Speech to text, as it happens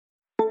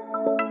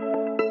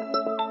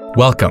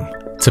Welcome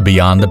to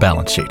Beyond the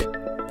Balance Sheet,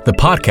 the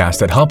podcast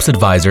that helps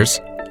advisors,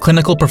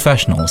 clinical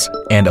professionals,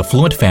 and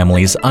affluent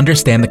families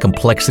understand the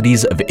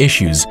complexities of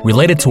issues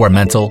related to our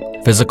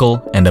mental,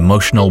 physical, and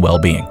emotional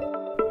well-being.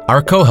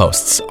 Our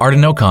co-hosts,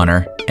 Arden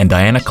O'Connor and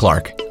Diana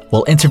Clark,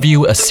 will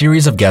interview a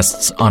series of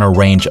guests on a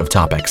range of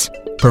topics,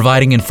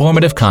 providing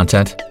informative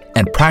content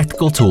and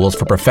practical tools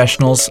for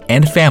professionals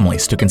and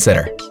families to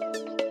consider.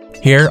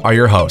 Here are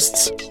your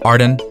hosts,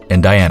 Arden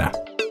and Diana.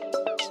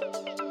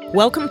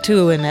 Welcome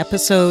to an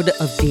episode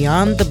of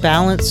Beyond the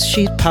Balance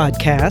Sheet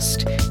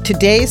podcast.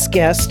 Today's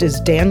guest is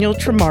Daniel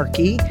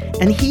Tremarchi,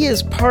 and he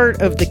is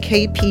part of the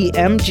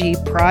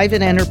KPMG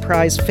Private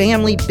Enterprise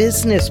Family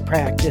Business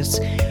Practice,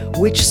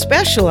 which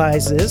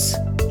specializes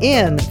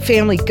in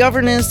family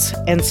governance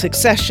and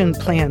succession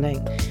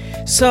planning.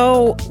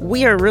 So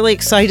we are really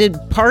excited,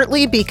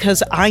 partly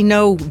because I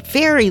know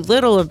very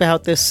little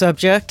about this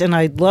subject and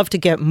I'd love to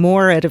get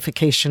more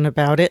edification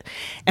about it.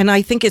 And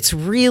I think it's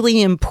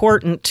really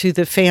important to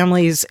the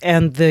families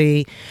and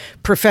the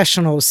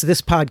professionals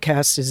this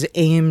podcast is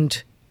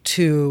aimed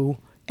to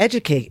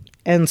educate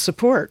and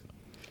support.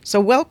 So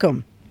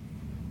welcome.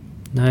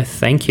 No,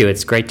 thank you.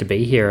 It's great to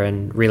be here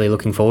and really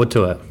looking forward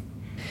to it.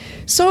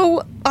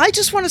 So I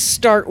just want to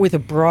start with a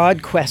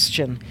broad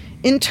question.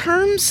 In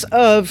terms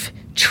of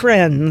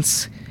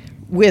trends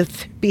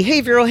with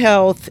behavioral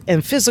health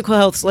and physical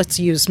health, let's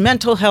use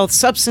mental health,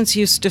 substance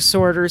use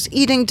disorders,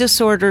 eating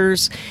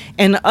disorders,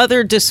 and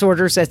other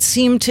disorders that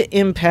seem to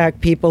impact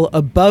people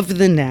above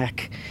the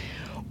neck.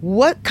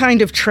 What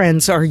kind of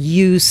trends are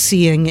you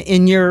seeing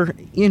in your,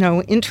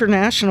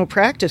 international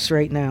practice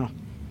right now?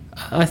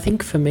 I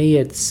think for me,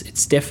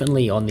 it's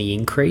definitely on the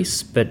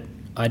increase, but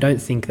I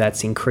don't think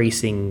that's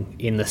increasing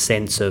in the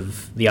sense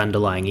of the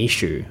underlying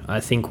issue. I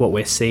think what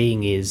we're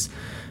seeing is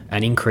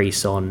an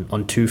increase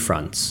on two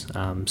fronts.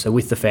 So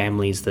with the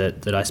families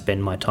that I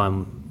spend my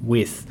time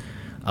with,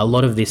 a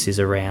lot of this is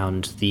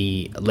around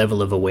the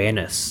level of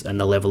awareness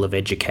and the level of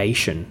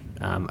education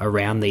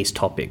around these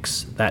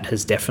topics. That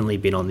has definitely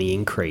been on the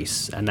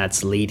increase, and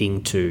that's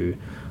leading to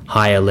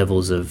higher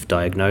levels of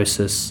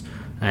diagnosis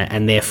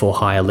and therefore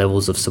higher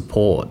levels of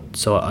support.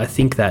 So I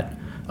think that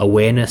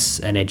awareness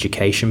and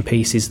education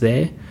piece is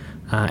there.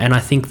 And I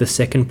think the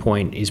second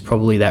point is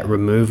probably that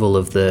removal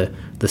of the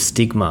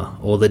stigma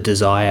or the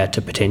desire to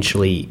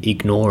potentially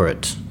ignore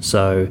it.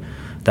 So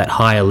that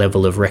higher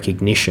level of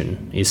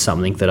recognition is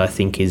something that I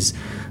think is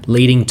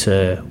leading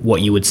to what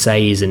you would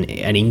say is an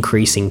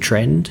increasing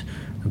trend,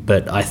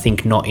 but I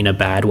think not in a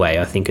bad way.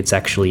 I think it's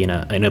actually in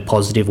a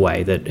positive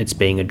way, that it's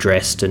being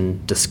addressed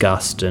and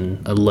discussed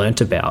and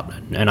learnt about.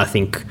 And I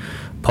think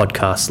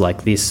podcasts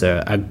like this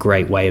are a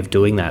great way of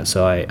doing that.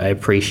 So I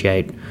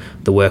appreciate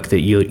the work that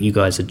you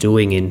guys are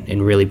doing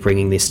in really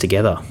bringing this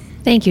together.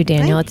 Thank you,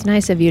 Daniel. It's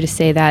nice of you to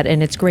say that,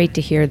 and it's great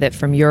to hear that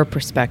from your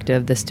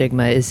perspective, the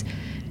stigma is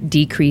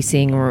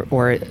decreasing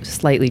or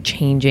slightly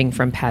changing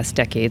from past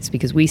decades,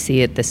 because we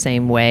see it the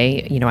same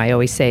way. I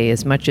always say,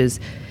 as much as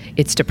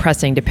it's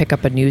depressing to pick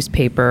up a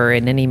newspaper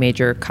in any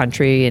major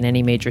country, in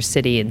any major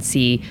city, and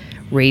see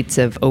rates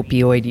of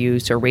opioid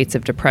use or rates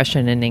of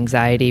depression and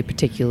anxiety,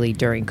 particularly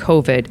during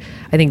COVID.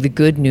 I think the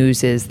good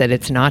news is that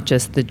it's not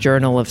just the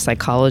Journal of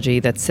Psychology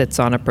that sits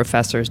on a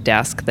professor's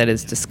desk that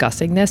is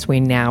discussing this. We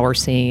now are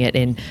seeing it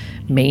in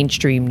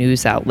mainstream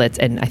news outlets,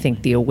 and I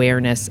think the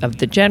awareness of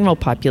the general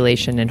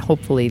population and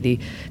hopefully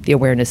the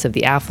awareness of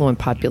the affluent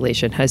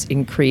population has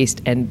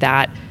increased, and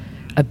that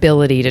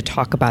ability to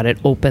talk about it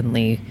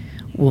openly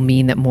will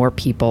mean that more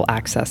people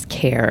access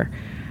care.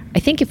 I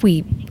think if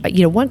we,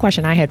 one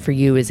question I had for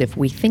you is, if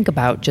we think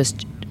about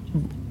just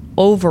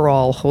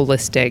overall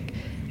holistic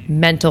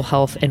mental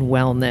health and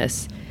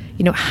wellness,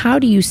 how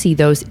do you see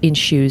those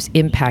issues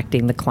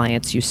impacting the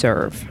clients you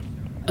serve?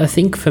 I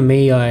think for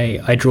me,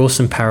 I draw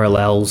some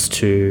parallels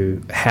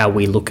to how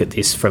we look at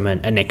this from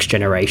a next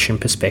generation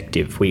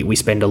perspective. We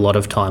spend a lot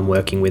of time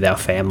working with our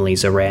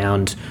families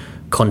around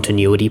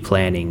continuity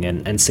planning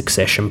and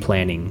succession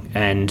planning.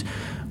 And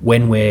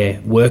when we're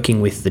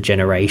working with the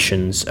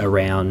generations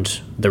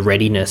around the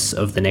readiness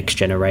of the next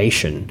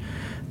generation,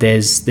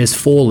 there's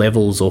four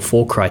levels or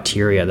four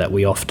criteria that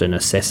we often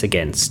assess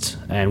against.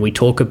 And we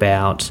talk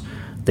about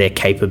their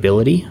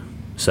capability.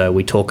 So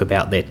we talk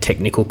about their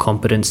technical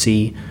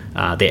competency,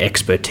 their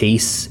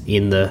expertise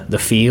in the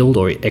field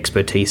or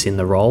expertise in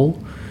the role.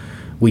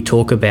 We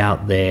talk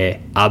about their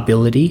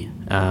ability,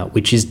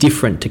 which is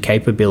different to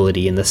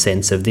capability in the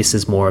sense of this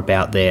is more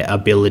about their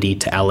ability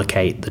to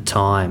allocate the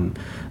time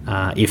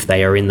if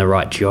they are in the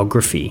right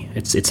geography.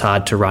 It's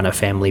hard to run a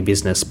family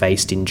business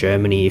based in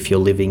Germany if you're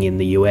living in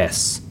the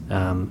US.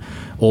 Or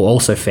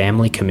also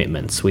family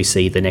commitments. We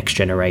see the next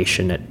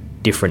generation at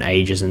different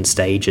ages and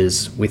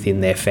stages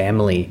within their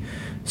family.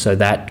 So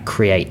that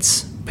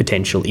creates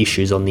potential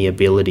issues on the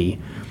ability.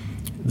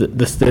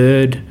 The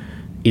third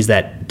is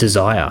that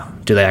desire.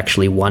 Do they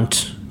actually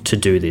want to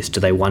do this? Do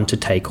they want to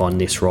take on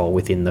this role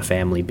within the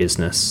family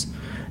business?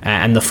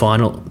 And the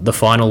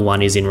final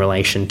one is in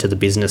relation to the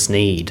business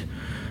need.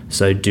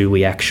 So do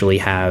we actually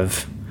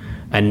have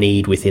a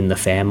need within the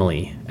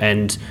family?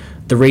 And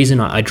the reason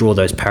I draw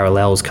those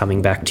parallels,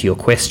 coming back to your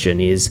question,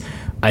 is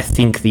I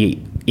think the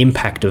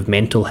impact of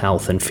mental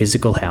health and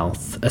physical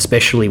health,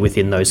 especially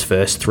within those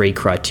first three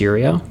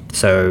criteria,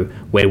 so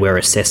where we're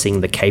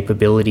assessing the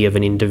capability of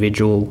an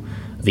individual,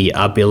 the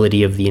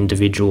ability of the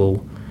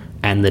individual,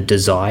 and the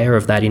desire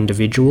of that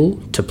individual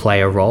to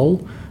play a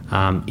role,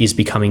 is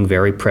becoming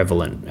very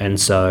prevalent. And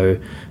so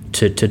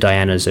to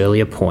Diana's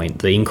earlier point,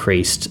 the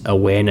increased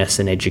awareness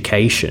and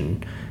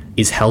education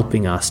is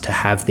helping us to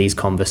have these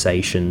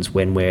conversations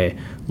when we're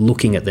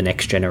looking at the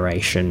next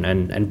generation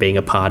and being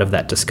a part of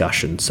that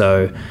discussion.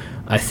 So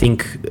I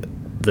think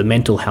the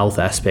mental health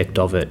aspect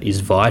of it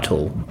is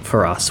vital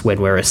for us when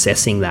we're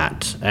assessing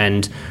that.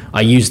 And I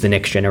use the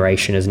next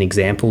generation as an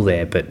example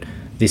there, but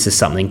this is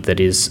something that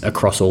is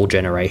across all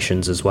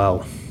generations as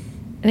well.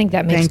 I think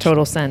that makes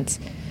total sense.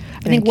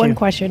 I think one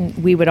question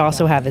we would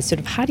also have is sort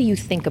of how do you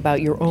think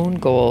about your own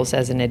goals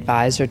as an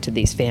advisor to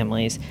these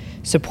families,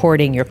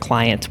 supporting your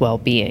clients'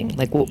 well-being?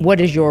 Like, what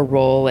is your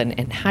role,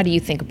 and how do you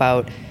think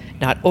about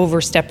not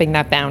overstepping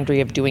that boundary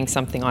of doing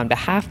something on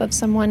behalf of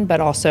someone, but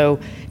also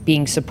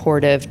being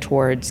supportive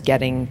towards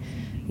getting,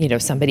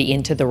 somebody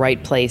into the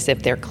right place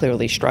if they're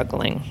clearly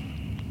struggling?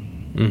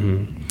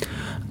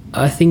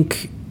 I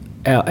think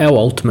our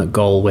ultimate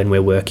goal when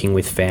we're working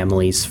with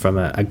families from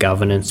a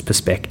governance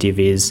perspective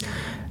is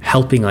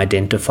helping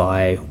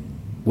identify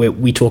where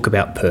we talk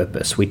about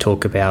purpose, we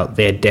talk about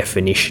their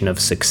definition of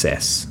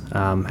success.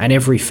 And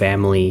every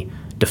family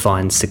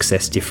defines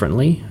success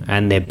differently,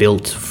 and they're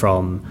built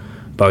from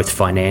both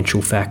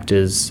financial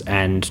factors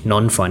and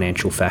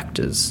non-financial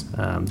factors.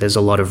 There's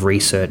a lot of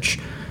research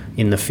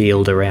in the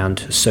field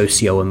around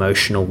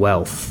socio-emotional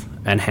wealth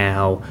and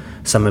how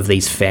some of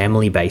these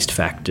family-based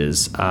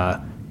factors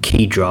are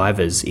key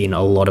drivers in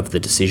a lot of the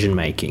decision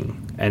making.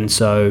 And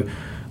so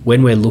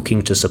when we're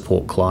looking to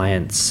support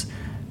clients,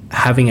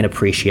 having an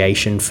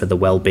appreciation for the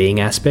well-being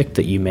aspect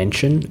that you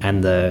mentioned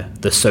and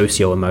the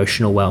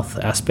socio-emotional wealth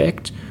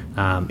aspect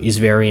is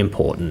very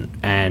important.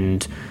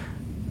 And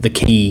the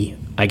key,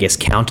 I guess,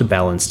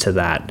 counterbalance to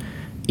that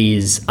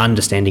is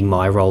understanding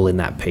my role in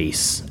that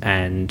piece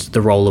and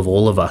the role of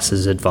all of us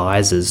as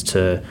advisors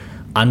to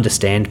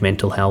understand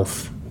mental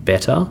health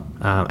better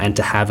and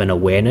to have an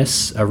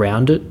awareness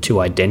around it, to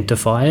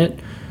identify it,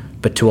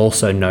 but to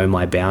also know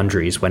my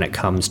boundaries when it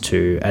comes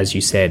to, as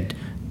you said,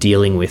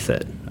 dealing with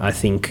it. I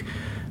think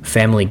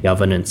family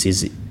governance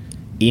is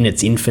in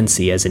its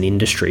infancy as an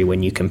industry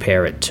when you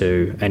compare it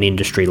to an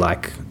industry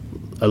like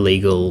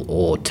illegal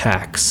or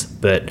tax,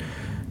 but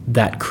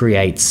that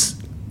creates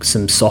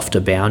some softer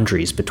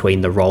boundaries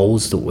between the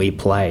roles that we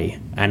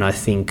play. And I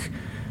think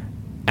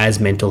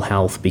as mental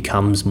health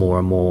becomes more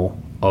and more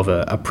of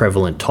a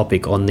prevalent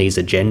topic on these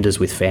agendas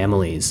with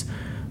families,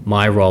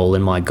 my role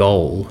and my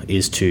goal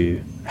is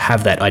to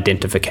have that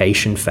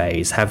identification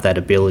phase, have that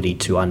ability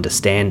to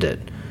understand it,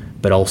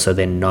 but also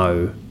then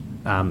know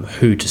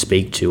who to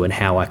speak to and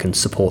how I can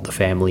support the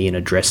family in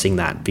addressing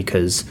that,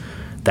 because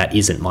that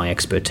isn't my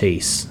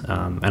expertise.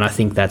 And I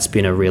think that's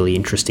been a really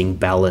interesting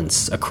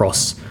balance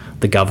across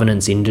the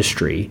governance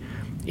industry,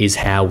 is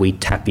how we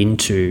tap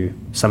into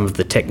some of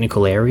the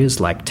technical areas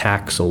like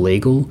tax or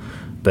legal,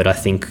 but I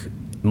think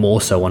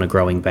more so on a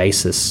growing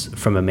basis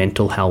from a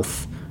mental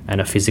health and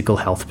a physical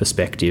health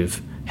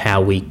perspective, how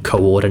we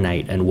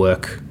coordinate and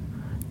work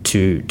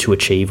to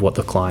achieve what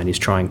the client is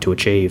trying to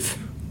achieve.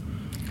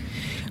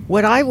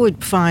 What I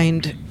would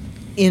find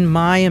in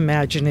my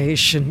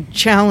imagination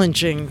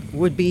challenging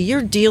would be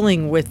you're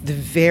dealing with the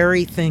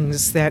very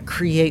things that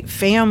create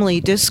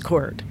family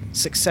discord: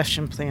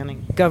 succession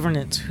planning,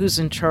 governance, who's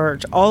in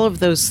charge, all of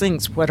those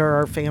things. What are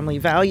our family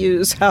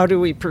values? How do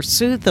we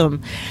pursue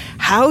them?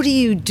 How do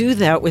you do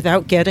that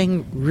without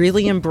getting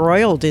really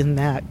embroiled in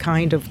that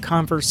kind of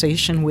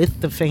conversation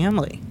with the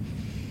family?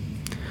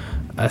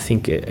 I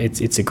think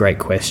it's a great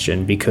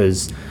question,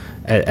 because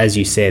as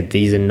you said,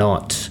 these are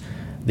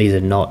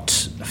not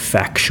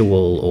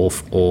factual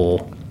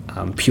or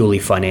purely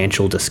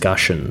financial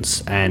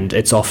discussions, and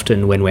it's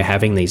often when we're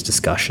having these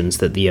discussions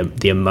that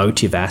the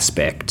emotive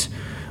aspect.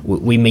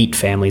 We meet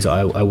families.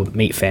 I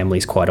meet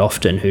families quite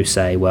often who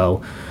say,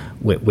 well,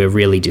 we're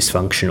really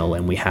dysfunctional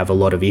and we have a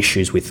lot of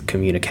issues with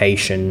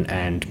communication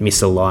and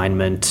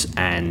misalignment,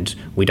 and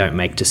we don't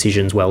make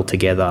decisions well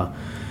together.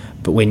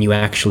 But when you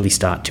actually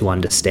start to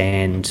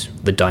understand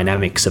the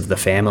dynamics of the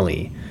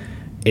family,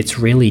 it's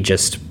really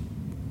just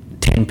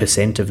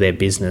 10% of their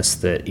business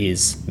that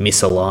is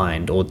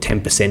misaligned, or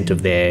 10%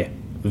 of their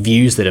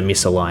views that are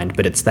misaligned,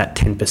 but it's that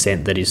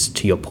 10% that is,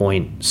 to your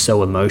point,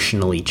 so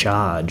emotionally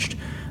charged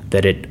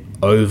that it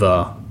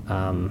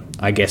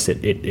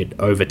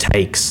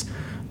overtakes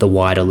the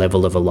wider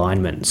level of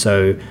alignment.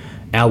 So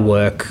our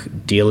work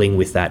dealing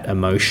with that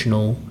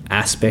emotional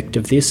aspect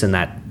of this and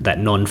that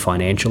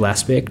non-financial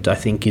aspect, I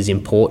think, is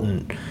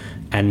important.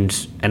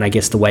 And I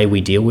guess the way we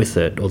deal with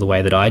it, or the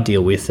way that I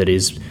deal with it,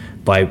 is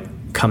by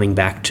coming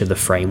back to the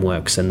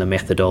frameworks and the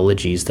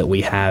methodologies that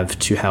we have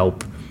to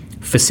help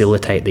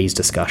facilitate these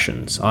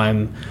discussions.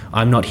 I'm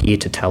not here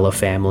to tell a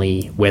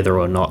family whether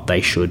or not they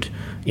should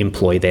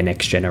employ their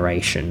next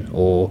generation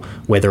or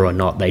whether or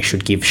not they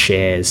should give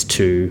shares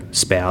to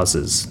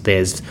spouses.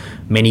 There's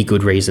many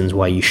good reasons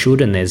why you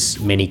should, and there's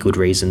many good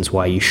reasons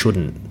why you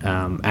shouldn't.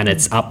 And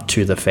it's up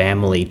to the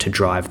family to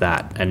drive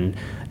that, and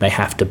they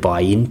have to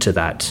buy into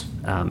that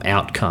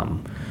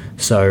outcome.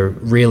 So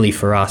really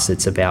for us,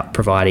 it's about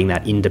providing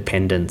that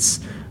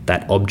independence,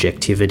 that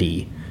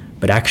objectivity,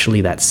 but actually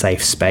that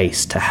safe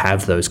space to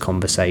have those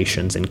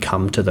conversations and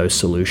come to those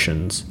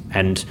solutions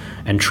and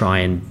try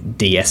and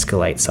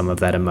de-escalate some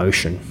of that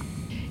emotion.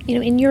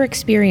 In your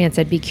experience,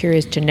 I'd be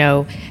curious to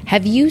know,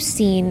 have you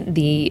seen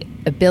the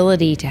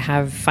ability to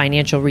have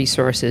financial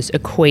resources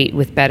equate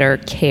with better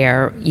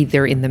care,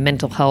 either in the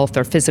mental health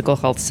or physical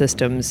health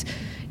systems,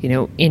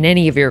 in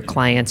any of your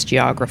clients'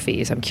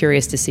 geographies? I'm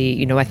curious to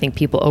see, I think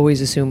people always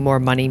assume more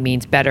money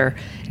means better,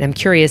 and I'm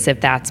curious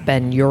if that's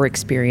been your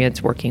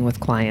experience working with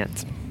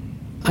clients.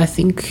 I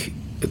think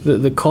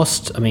the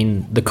cost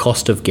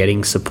of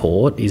getting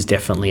support is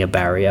definitely a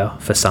barrier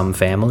for some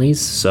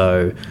families.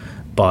 So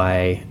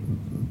by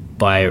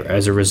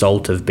as a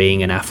result of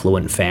being an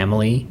affluent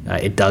family,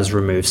 it does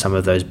remove some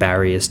of those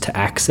barriers to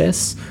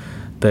access.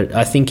 But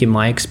I think in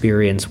my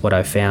experience, what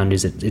I found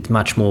is it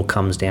much more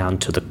comes down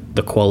to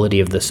the quality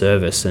of the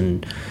service,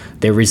 and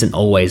there isn't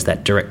always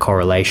that direct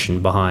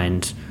correlation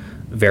behind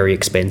very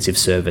expensive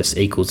service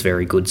equals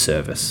very good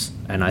service.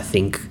 And I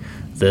think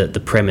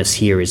the premise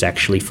here is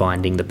actually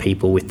finding the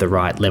people with the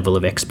right level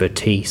of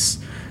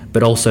expertise,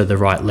 but also the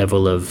right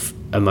level of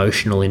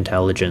emotional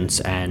intelligence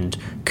and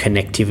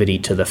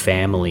connectivity to the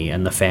family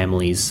and the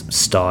family's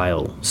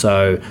style.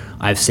 So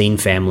I've seen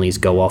families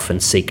go off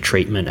and seek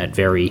treatment at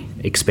very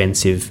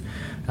expensive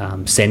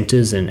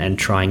centres and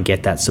try and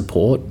get that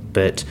support,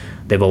 but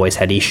they've always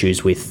had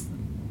issues with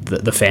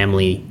the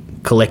family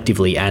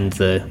collectively and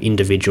the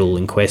individual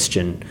in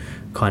question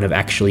kind of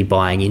actually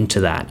buying into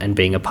that and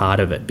being a part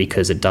of it,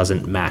 because it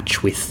doesn't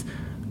match with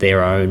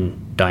their own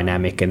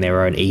dynamic and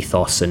their own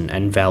ethos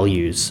and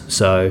values.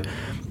 So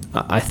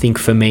I think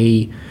for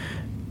me,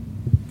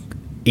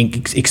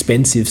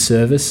 expensive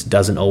service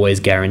doesn't always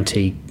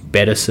guarantee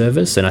better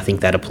service, and I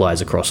think that applies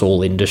across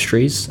all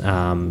industries.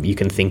 You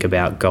can think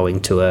about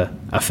going to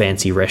a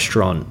fancy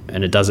restaurant,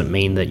 and it doesn't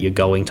mean that you're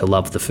going to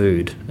love the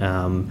food.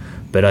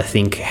 But I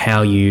think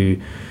how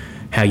you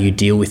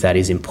deal with that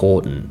is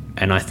important.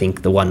 And I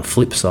think the one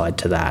flip side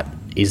to that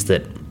is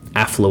that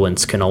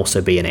affluence can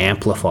also be an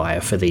amplifier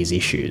for these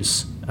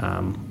issues.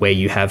 Where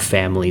you have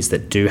families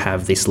that do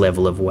have this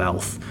level of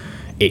wealth,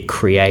 it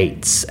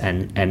creates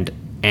and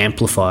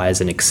amplifies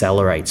and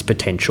accelerates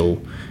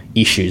potential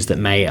issues that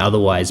may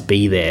otherwise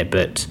be there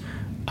but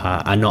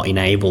are not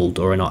enabled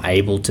or are not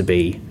able to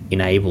be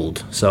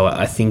enabled. So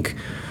I think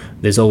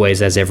there's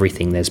always, as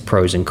everything, there's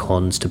pros and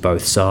cons to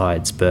both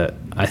sides, but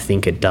I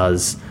think it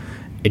does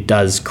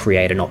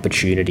create an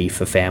opportunity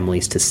for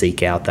families to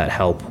seek out that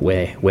help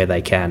where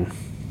they can.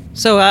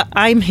 So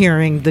I'm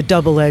hearing the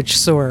double-edged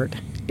sword.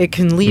 It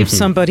can leave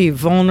somebody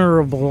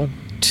vulnerable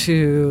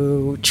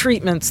to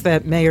treatments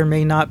that may or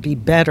may not be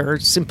better,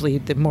 simply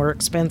the more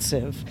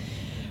expensive.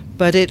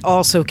 But it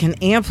also can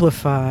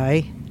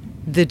amplify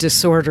the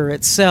disorder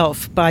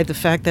itself by the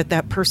fact that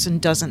that person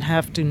doesn't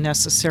have to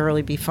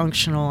necessarily be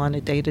functional on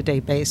a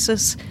day-to-day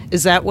basis.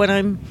 Is that what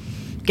I'm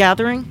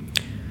gathering?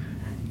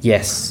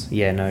 Yes.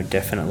 Yeah, no,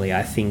 definitely.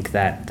 I think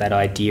that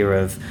idea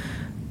of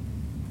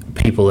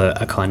people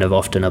are kind of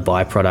often a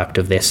byproduct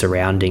of their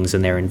surroundings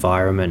and their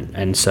environment.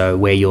 And so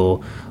where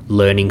you're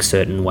learning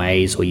certain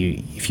ways, or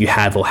if you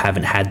have or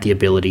haven't had the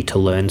ability to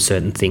learn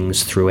certain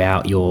things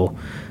throughout your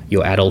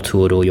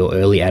adulthood or your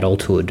early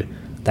adulthood,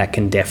 that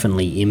can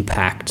definitely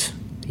impact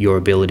your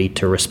ability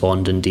to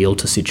respond and deal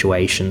to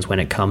situations when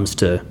it comes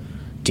to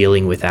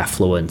dealing with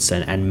affluence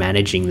and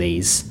managing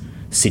these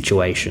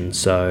situations.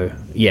 So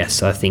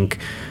yes, I think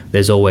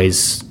there's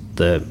always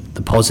the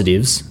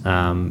positives,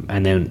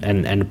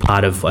 and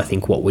part of, I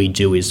think, what we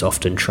do is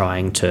often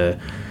trying to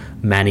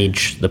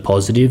manage the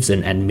positives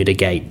and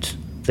mitigate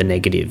the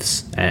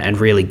negatives. And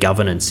really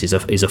governance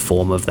is a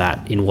form of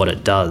that in what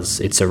it does.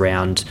 It's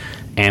around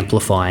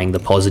amplifying the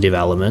positive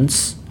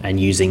elements and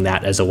using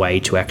that as a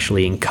way to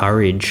actually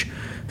encourage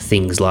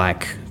things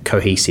like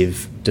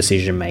cohesive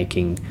decision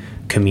making,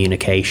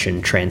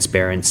 communication,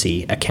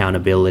 transparency,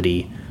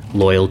 accountability,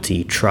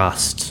 loyalty,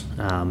 trust.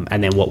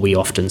 And then what we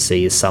often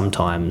see is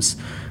sometimes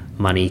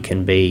money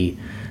can be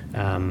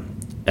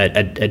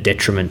a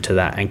detriment to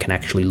that and can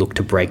actually look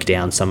to break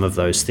down some of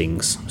those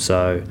things.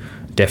 So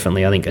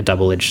definitely, I think a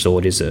double-edged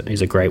sword is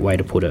a great way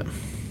to put it.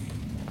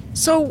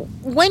 So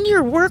when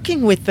you're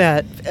working with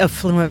that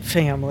affluent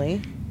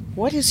family,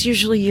 what is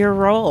usually your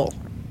role?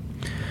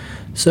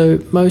 So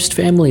most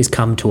families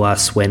come to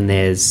us when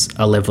there's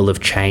a level of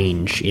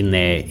change in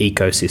their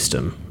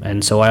ecosystem.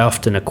 And so I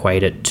often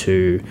equate it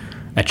to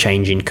a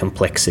change in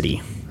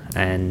complexity.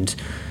 And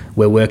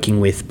we're working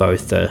with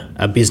both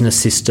a business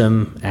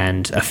system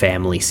and a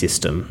family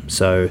system.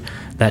 So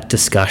that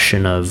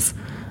discussion of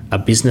a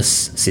business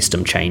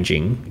system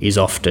changing is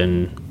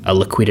often a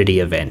liquidity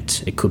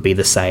event. It could be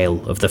the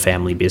sale of the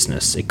family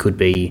business. It could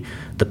be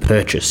the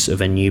purchase of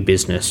a new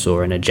business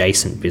or an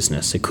adjacent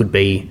business. It could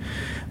be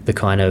the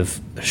kind of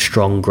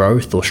strong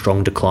growth or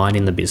strong decline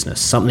in the business.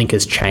 Something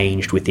has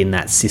changed within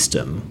that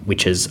system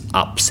which has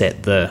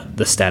upset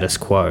the status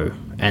quo.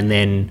 And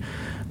then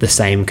the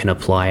same can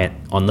apply it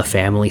on the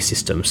family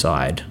system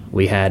side.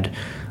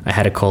 I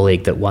had a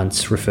colleague that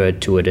once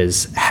referred to it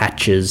as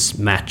hatches,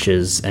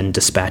 matches, and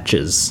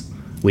dispatches,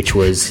 which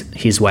was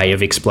his way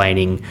of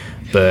explaining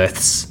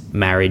births,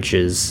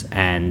 marriages,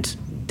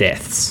 and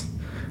deaths.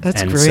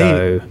 That's and great.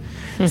 So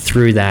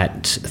through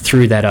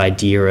that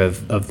idea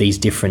of these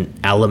different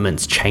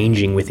elements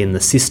changing within the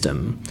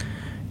system,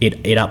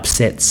 it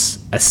upsets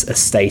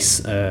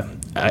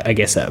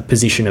a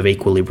position of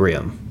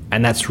equilibrium.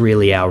 And that's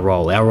really our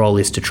role. Our role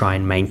is to try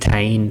and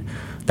maintain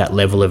that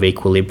level of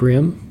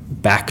equilibrium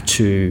back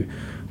to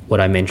what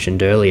I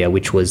mentioned earlier,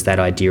 which was that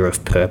idea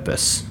of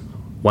purpose.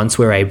 Once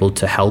we're able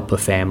to help a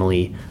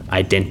family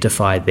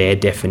identify their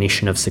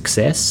definition of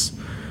success,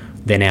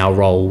 then our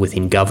role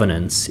within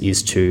governance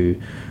is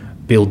to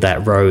build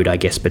that road, I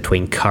guess,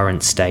 between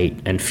current state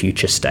and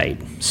future state.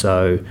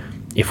 So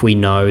if we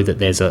know that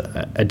there's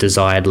a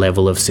desired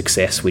level of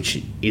success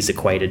which is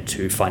equated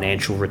to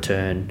financial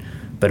return,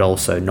 but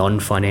also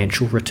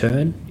non-financial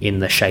return in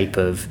the shape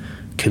of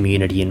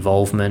community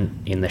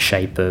involvement, in the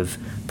shape of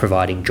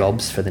providing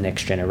jobs for the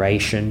next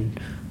generation,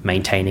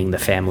 maintaining the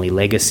family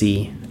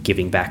legacy,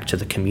 giving back to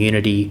the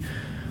community,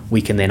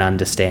 we can then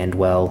understand,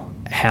 well,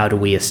 how do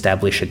we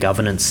establish a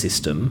governance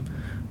system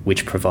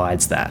which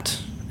provides that?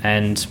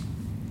 And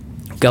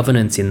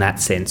governance in that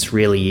sense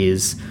really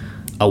is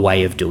a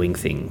way of doing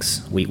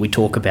things. We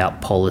talk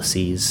about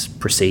policies,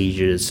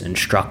 procedures, and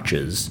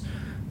structures,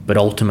 but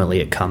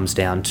ultimately it comes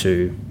down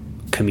to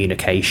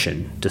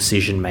communication,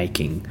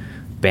 decision-making,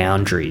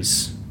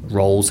 boundaries,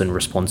 roles and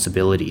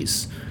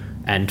responsibilities,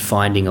 and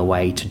finding a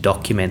way to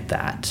document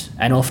that.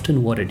 And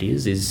often what it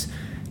is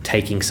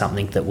taking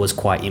something that was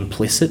quite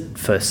implicit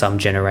for some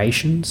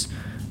generations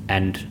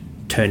and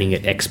turning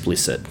it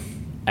explicit.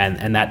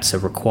 And that's a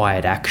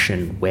required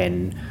action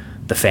when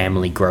the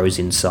family grows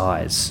in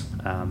size.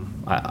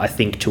 I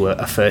think to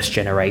a first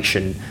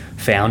generation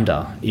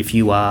founder, if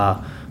you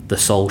are the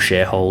sole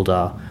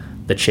shareholder,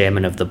 the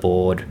chairman of the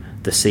board,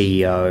 the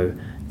CEO,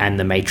 and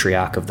the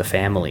matriarch of the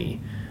family,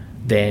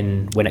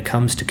 then when it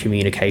comes to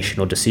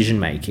communication or decision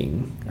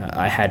making,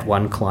 I had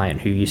one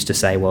client who used to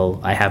say, well,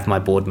 I have my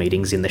board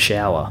meetings in the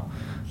shower.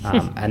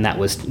 And that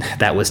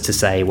was to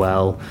say,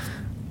 well,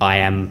 I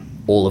am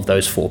all of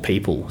those four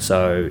people.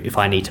 So if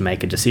I need to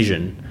make a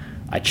decision,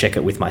 I check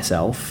it with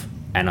myself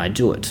and I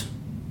do it.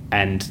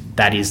 And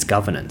that is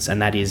governance.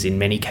 And that is in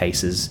many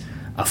cases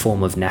a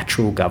form of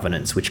natural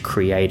governance which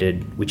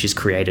is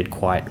created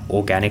quite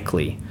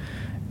organically.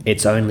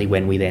 It's only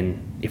when we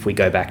then, if we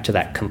go back to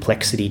that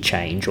complexity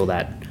change or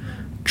that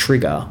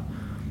trigger,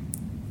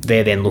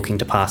 they're then looking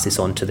to pass this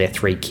on to their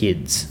 3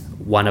 kids,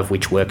 one of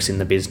which works in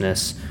the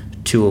business,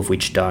 2 of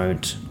which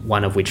don't,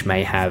 one of which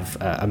may have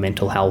a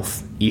mental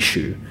health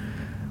issue.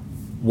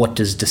 What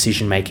does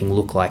decision making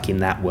look like in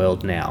that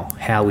world now?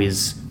 How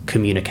is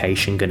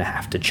communication going to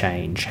have to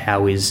change?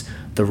 How is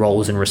the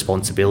roles and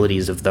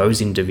responsibilities of those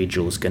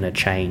individuals going to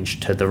change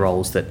to the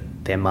roles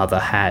that their mother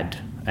had?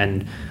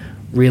 And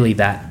really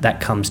that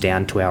comes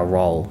down to our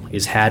role,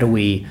 is how do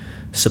we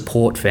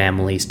support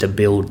families to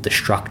build the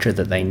structure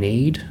that they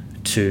need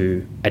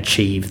to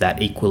achieve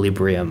that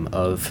equilibrium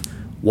of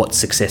what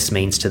success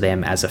means to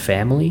them as a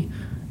family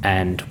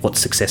and what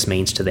success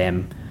means to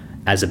them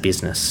as a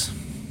business.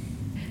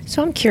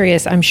 So I'm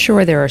curious, I'm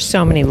sure there are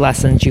so many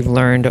lessons you've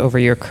learned over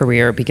your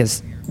career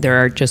because there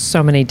are just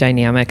so many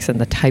dynamics and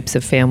the types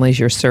of families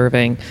you're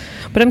serving.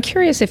 But I'm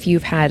curious if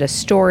you've had a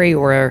story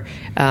or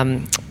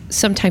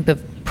some type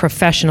of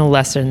professional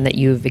lesson that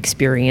you've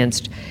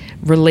experienced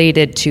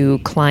related to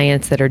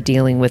clients that are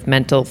dealing with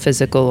mental,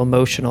 physical,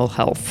 emotional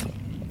health.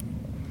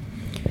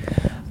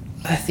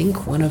 I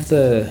think one of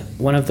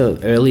the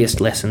earliest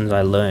lessons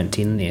I learnt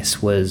in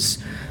this was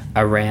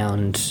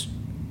around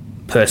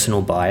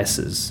personal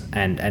biases,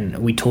 and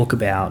we talk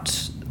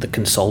about the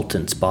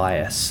consultant's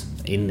bias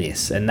in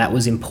this, and that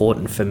was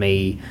important for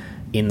me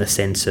in the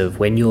sense of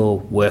when you're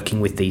working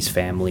with these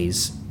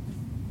families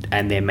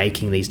and they're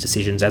making these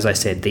decisions. As I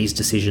said, these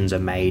decisions are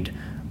made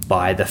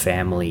by the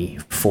family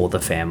for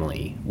the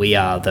family. We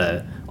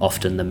are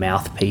often the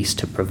mouthpiece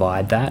to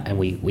provide that, and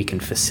we can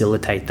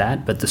facilitate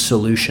that, but the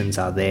solutions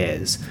are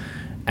theirs.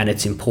 And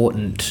it's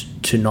important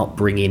to not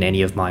bring in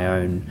any of my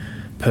own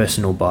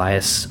personal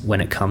bias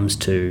when it comes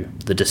to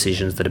the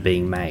decisions that are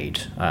being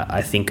made.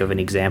 I think of an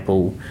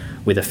example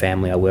with a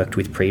family I worked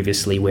with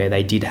previously where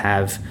they did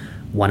have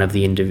one of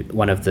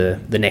the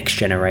next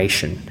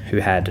generation who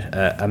had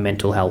a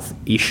mental health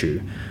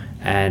issue,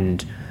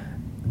 and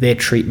their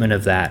treatment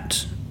of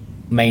that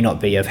may not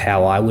be of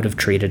how I would have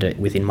treated it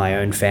within my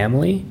own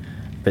family,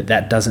 but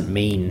that doesn't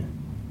mean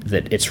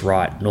that it's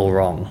right nor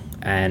wrong.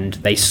 And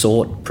they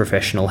sought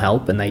professional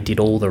help and they did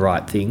all the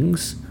right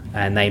things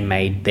and they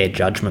made their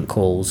judgment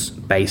calls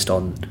based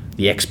on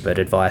the expert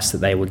advice that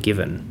they were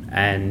given.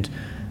 And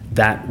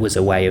that was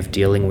a way of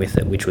dealing with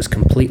it which was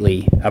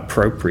completely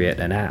appropriate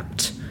and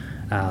apt.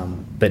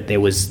 But there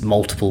was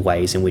multiple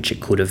ways in which it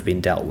could have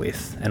been dealt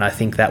with. And I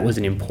think that was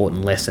an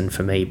important lesson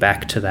for me,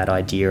 back to that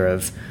idea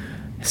of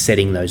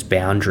setting those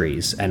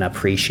boundaries and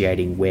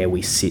appreciating where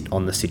we sit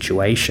on the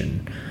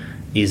situation,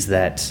 is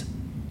that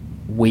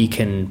we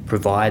can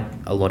provide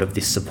a lot of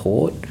this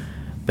support,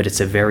 but it's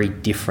a very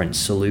different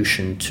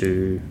solution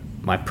to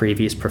my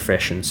previous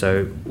profession.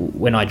 So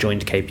when I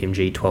joined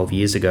KPMG 12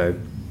 years ago,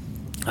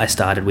 I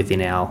started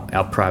within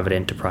our private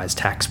enterprise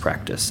tax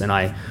practice, and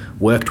I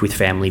worked with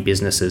family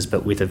businesses,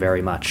 but with a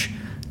very much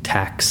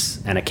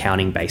tax and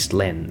accounting based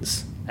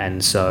lens.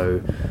 And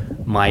so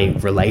my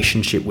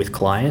relationship with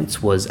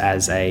clients was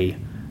as a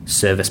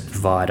service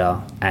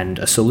provider and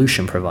a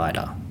solution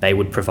provider. They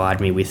would provide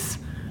me with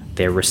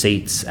their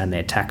receipts and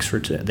their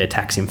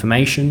tax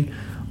information.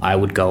 I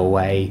would go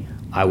away,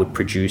 I would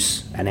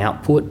produce an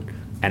output,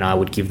 and I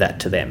would give that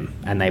to them.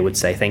 And they would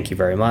say, thank you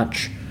very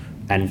much,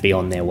 and be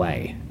on their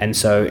way. And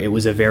so it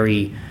was a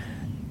very,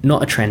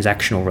 not a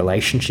transactional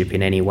relationship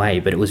in any way,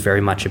 but it was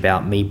very much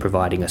about me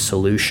providing a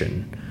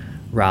solution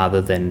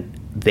rather than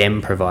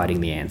them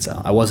providing the answer.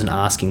 I wasn't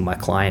asking my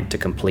client to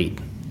complete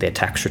their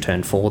tax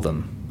return for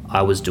them.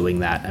 I was doing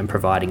that and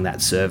providing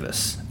that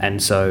service.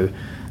 And so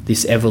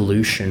this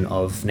evolution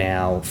of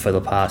now, for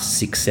the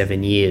past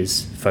 6-7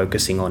 years,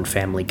 focusing on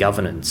family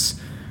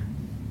governance,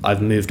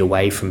 I've moved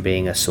away from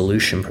being a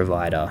solution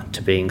provider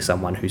to being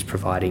someone who's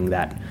providing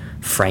that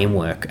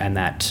framework and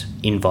that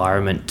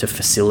environment to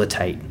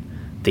facilitate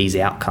these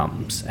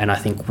outcomes. And I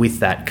think with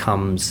that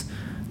comes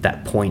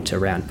that point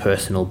around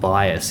personal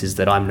bias, is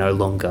that I'm no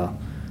longer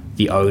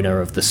the owner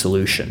of the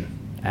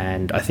solution.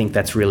 And I think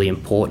that's really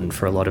important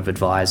for a lot of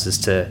advisors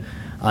to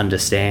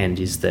understand,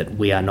 is that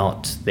we are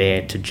not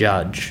there to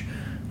judge.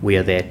 We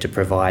are there to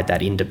provide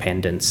that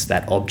independence,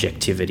 that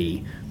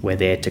objectivity. We're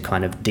there to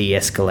kind of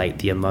de-escalate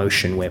the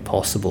emotion where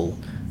possible,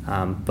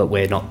 but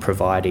we're not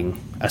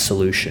providing a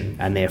solution,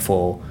 and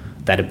therefore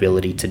that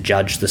ability to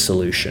judge the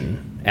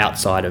solution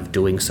outside of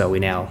doing so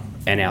in our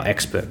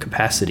expert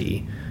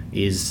capacity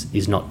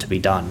is not to be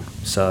done.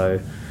 So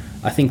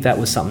I think that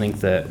was something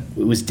that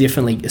it was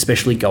definitely,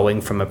 especially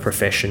going from a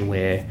profession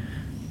where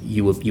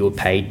you were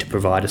paid to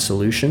provide a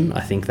solution.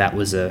 I think that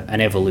was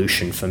an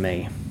evolution for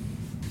me.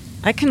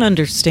 I can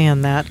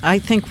understand that. I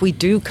think we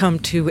do come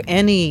to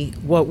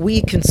what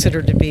we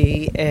consider to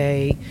be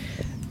a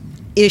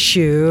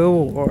issue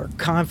or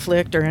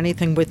conflict or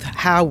anything with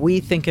how we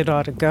think it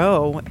ought to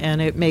go,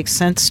 and it makes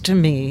sense to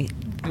me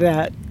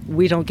that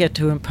we don't get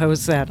to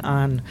impose that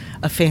on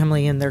a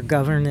family in their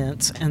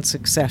governance and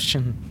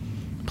succession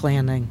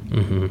planning.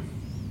 Mm-hmm.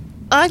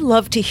 I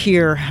love to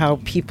hear how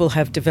people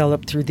have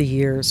developed through the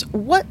years.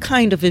 What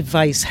kind of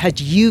advice had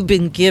you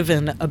been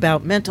given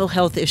about mental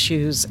health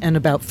issues and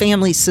about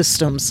family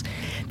systems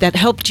that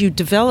helped you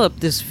develop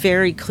this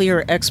very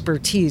clear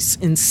expertise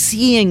in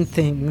seeing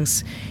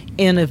things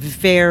in a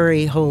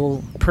very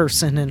whole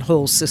person and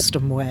whole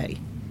system way?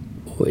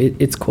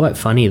 It's quite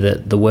funny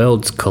that the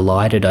worlds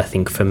collided. I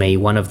think for me,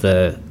 one of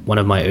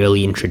my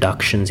early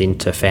introductions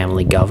into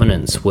family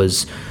governance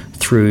was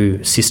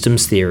through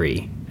systems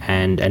theory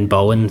and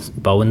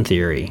Bowen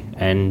theory.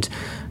 And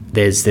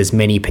there's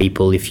many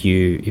people, if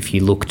you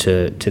look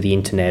to the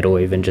internet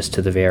or even just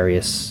to the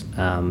various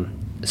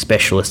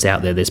specialists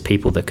out there, there's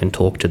people that can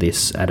talk to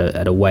this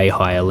at a way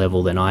higher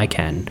level than I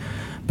can.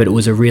 But it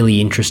was a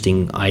really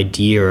interesting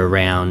idea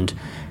around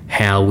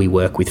how we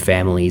work with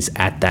families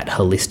at that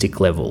holistic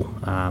level.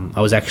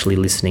 I was actually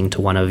listening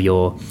to one of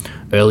your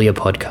earlier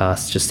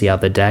podcasts just the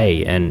other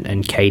day,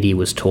 and Katie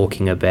was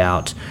talking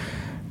about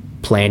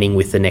planning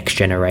with the next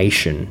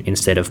generation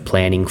instead of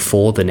planning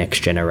for the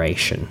next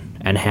generation,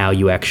 and how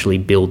you actually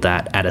build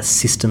that at a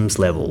systems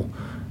level.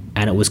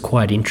 And it was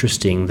quite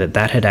interesting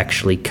that had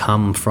actually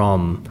come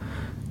from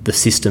the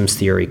systems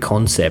theory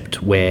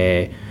concept,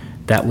 where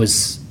that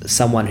was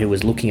someone who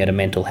was looking at a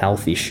mental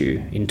health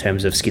issue in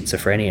terms of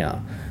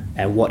schizophrenia.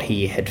 And what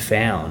he had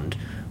found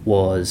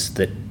was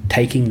that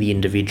taking the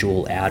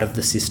individual out of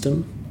the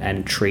system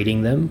and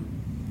treating them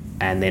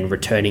and then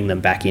returning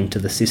them back into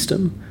the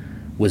system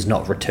was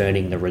not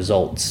returning the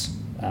results,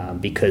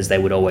 because they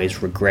would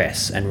always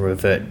regress and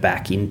revert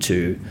back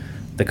into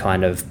the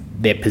kind of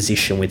their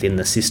position within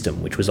the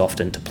system, which was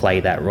often to play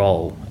that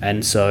role.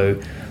 And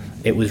so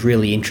it was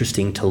really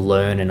interesting to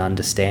learn and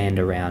understand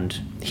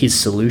around his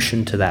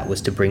solution to that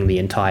was to bring the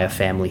entire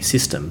family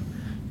system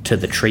to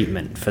the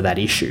treatment for that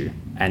issue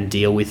and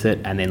deal with it,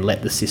 and then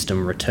let the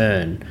system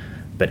return,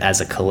 but as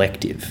a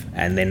collective.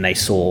 And then they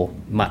saw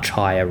much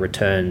higher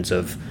returns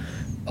of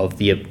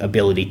the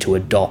ability to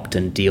adopt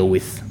and deal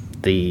with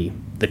the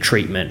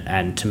treatment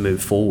and to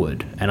move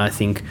forward. And I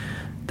think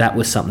that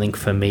was something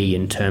for me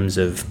in terms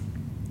of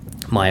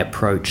my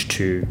approach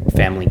to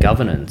family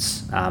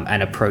governance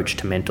and approach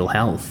to mental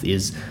health,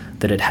 is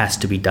that it has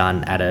to be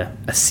done at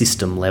a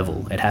system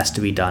level. It has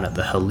to be done at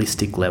the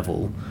holistic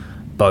level,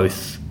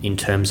 both in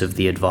terms of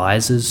the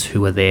advisors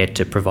who are there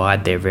to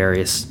provide their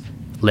various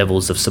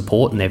levels of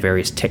support and their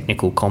various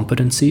technical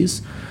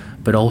competencies,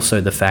 but also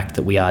the fact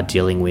that we are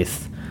dealing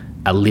with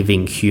a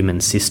living human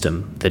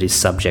system that is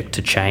subject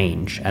to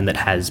change and that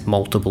has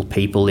multiple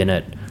people in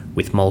it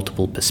with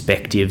multiple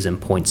perspectives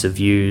and points of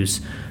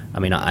views. I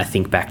mean, I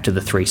think back to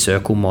the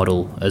 3-circle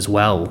model as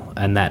well,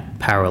 and that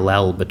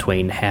parallel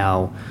between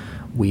how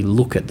we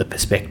look at the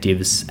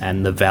perspectives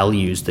and the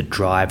values that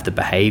drive the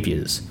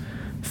behaviours.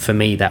 For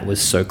me, that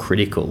was so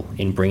critical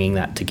in bringing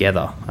that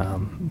together.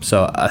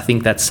 So I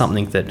think that's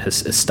something that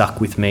has stuck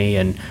with me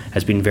and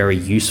has been very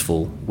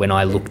useful when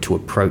I look to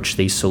approach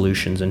these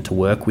solutions and to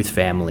work with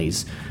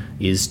families,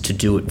 is to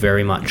do it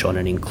very much on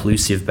an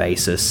inclusive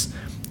basis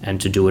and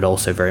to do it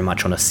also very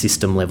much on a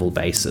system level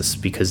basis,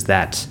 because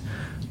that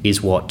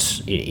is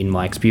what, in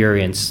my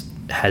experience,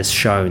 has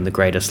shown the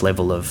greatest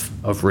level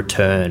of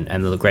return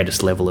and the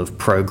greatest level of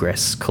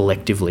progress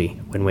collectively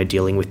when we're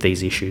dealing with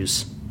these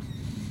issues.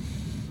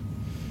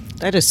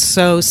 That is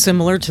so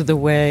similar to the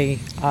way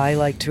I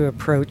like to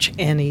approach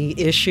any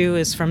issue,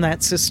 is from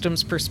that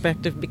systems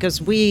perspective,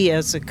 because we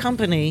as a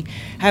company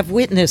have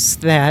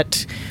witnessed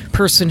that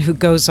person who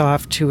goes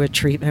off to a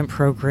treatment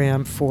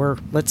program for,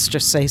 let's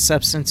just say,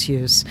 substance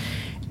use,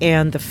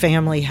 and the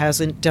family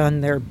hasn't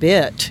done their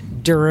bit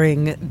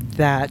during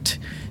that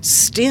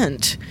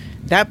stint.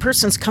 That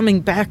person's coming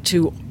back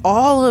to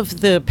all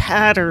of the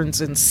patterns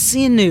and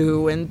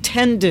sinew and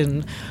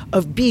tendon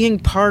of being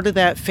part of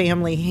that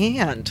family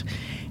hand.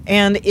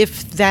 And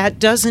if that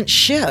doesn't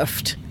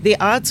shift, the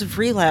odds of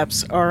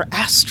relapse are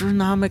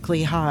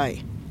astronomically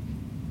high.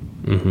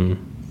 Mm-hmm.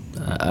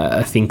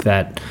 I think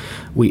that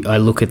I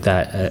look at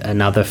that,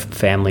 another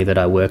family that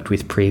I worked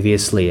with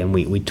previously, and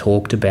we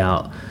talked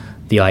about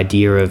the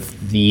idea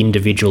of the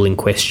individual in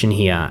question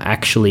here.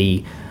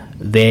 Actually,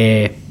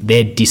 their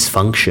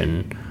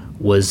dysfunction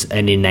was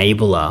an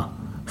enabler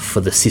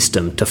for the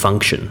system to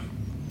function.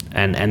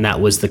 And that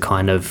was the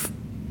kind of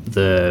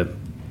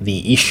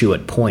the issue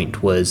at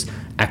point, was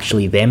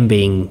actually them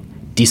being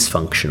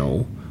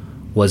dysfunctional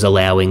was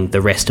allowing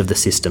the rest of the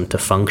system to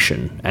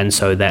function. And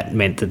so that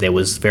meant that there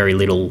was very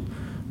little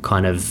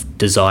kind of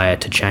desire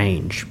to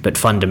change. But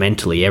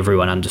fundamentally,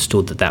 everyone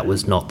understood that that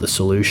was not the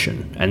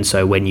solution. And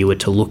so when you were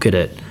to look at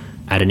it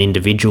at an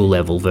individual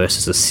level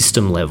versus a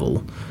system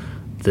level,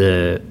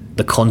 the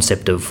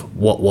concept of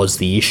what was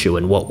the issue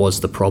and what was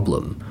the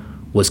problem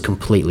was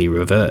completely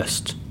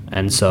reversed.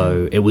 And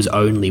so it was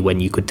only when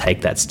you could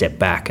take that step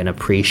back and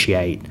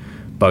appreciate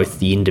both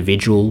the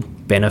individual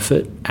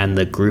benefit and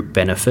the group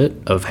benefit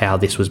of how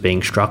this was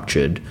being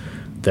structured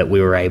that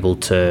we were able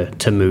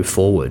to move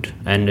forward.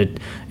 And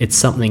it's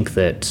something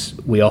that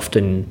we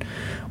often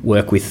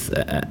work with.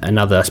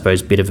 Another, I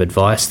suppose, bit of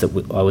advice that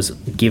I was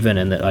given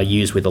and that I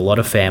use with a lot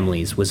of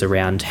families was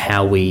around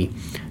how we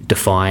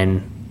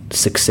define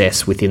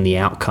success within the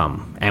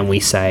outcome. And we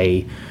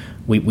say,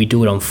 we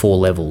do it on 4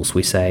 levels.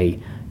 We say,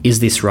 is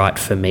this right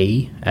for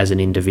me as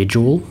an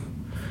individual?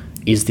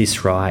 Is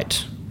this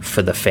right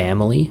for the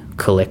family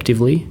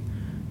collectively?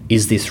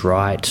 Is this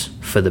right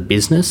for the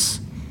business?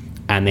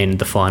 And then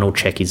the final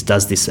check is,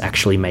 does this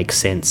actually make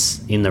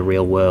sense in the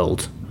real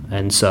world?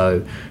 And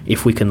so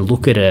if we can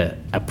look at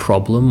a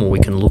problem, or we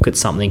can look at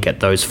something at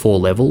those 4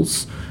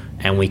 levels,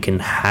 and we can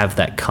have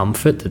that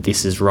comfort that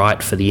this is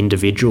right for the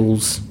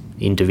individuals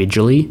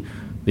individually,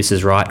 this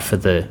is right for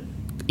the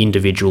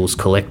individuals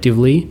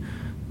collectively,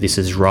 this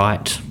is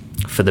right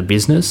for the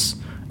business,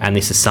 and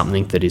this is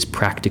something that is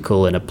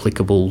practical and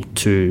applicable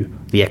to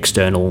the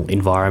external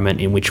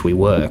environment in which we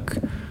work,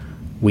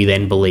 we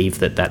then believe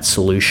that that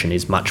solution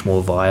is much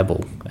more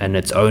viable. And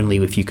it's only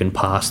if you can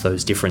pass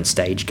those different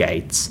stage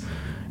gates,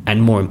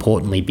 and more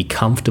importantly, be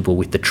comfortable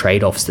with the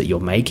trade-offs that you're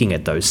making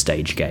at those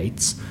stage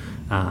gates,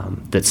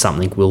 that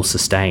something will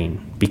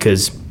sustain.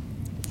 Because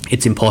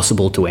it's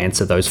impossible to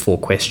answer those 4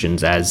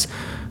 questions as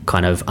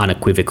kind of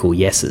unequivocal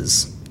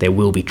yeses. There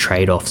will be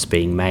trade-offs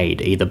being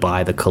made, either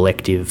by the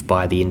collective,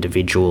 by the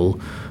individual,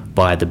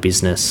 by the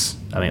business.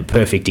 I mean, a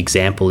perfect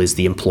example is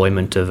the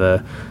employment of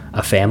a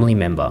family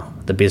member.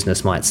 The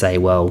business might say,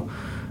 well,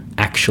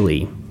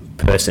 actually,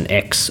 person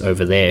X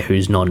over there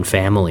who's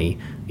non-family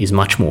is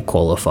much more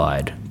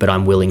qualified, but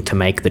I'm willing to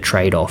make the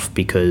trade-off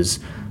because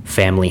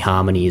family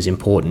harmony is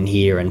important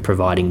here and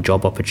providing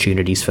job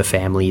opportunities for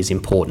family is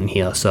important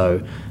here.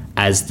 So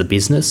as the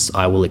business,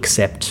 I will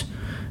accept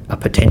a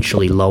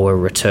potentially lower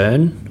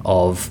return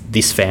of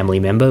this family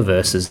member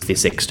versus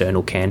this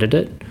external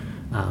candidate.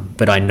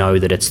 But I know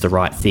that it's the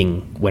right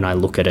thing when I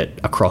look at it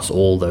across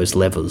all those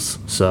levels.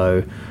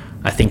 So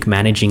I think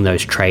managing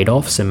those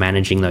trade-offs and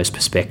managing those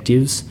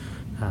perspectives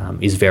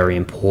is very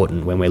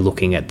important when we're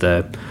looking at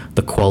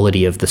the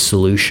quality of the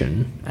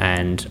solution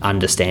and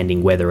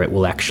understanding whether it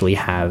will actually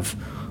have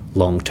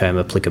long-term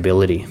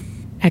applicability.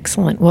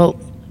 Excellent. Well,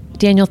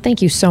 Daniel,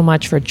 thank you so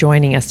much for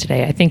joining us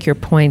today. I think your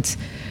points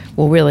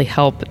will really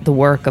help the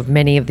work of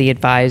many of the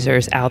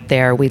advisors out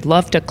there. We'd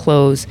love to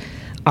close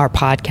our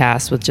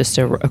podcast with just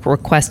a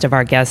request of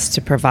our guests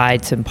to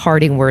provide some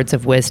parting words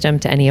of wisdom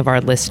to any of our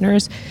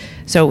listeners.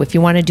 So if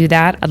you want to do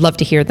that, I'd love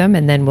to hear them,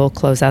 and then we'll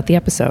close out the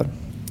episode.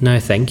 No,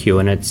 thank you,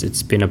 and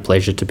it's been a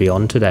pleasure to be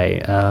on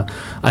today.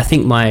 I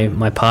think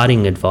my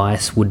parting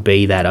advice would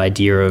be that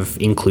idea of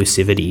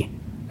inclusivity.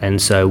 And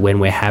so when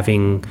we're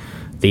having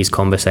these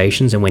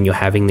conversations, and when you're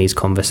having these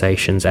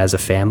conversations as a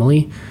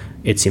family,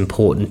 it's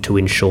important to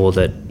ensure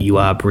that you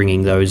are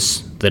bringing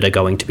those that are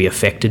going to be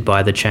affected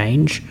by the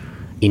change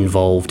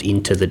involved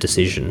into the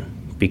decision,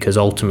 because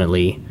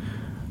ultimately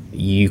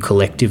you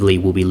collectively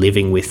will be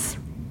living with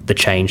the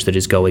change that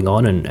is going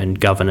on, and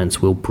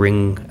governance will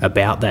bring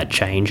about that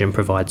change and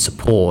provide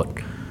support.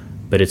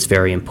 But it's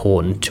very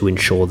important to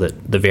ensure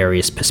that the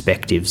various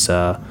perspectives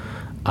are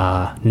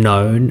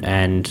known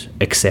and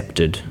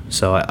accepted.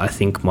 So I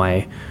think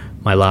my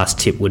last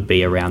tip would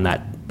be around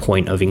that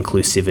point of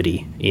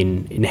inclusivity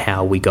in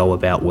how we go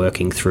about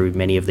working through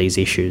many of these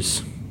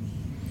issues.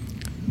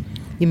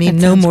 You mean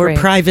That no sounds more great.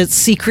 private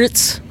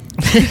secrets?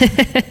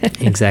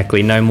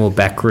 Exactly. No more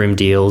backroom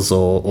deals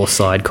or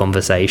side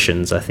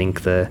conversations. I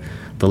think the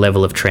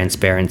level of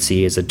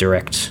transparency is a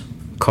direct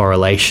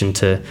correlation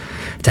to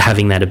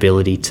having that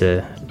ability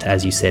to,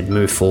 as you said,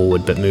 move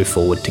forward, but move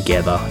forward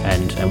together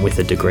and with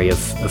a degree of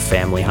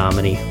family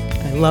harmony.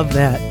 I love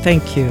that.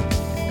 Thank you.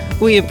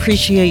 We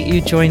appreciate you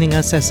joining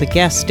us as a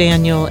guest,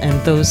 Daniel, and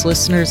those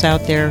listeners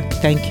out there,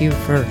 thank you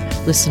for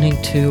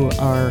listening to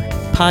our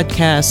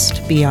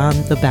podcast, Beyond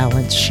the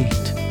Balance Sheet.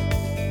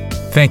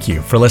 Thank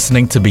you for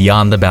listening to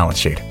Beyond the Balance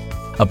Sheet,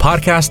 a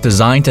podcast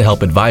designed to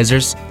help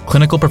advisors,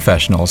 clinical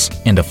professionals,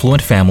 and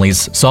affluent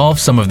families solve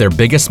some of their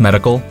biggest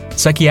medical,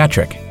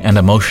 psychiatric, and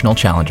emotional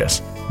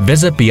challenges.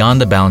 Visit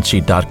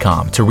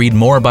beyondthebalancesheet.com to read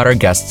more about our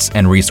guests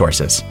and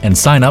resources, and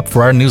sign up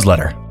for our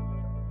newsletter.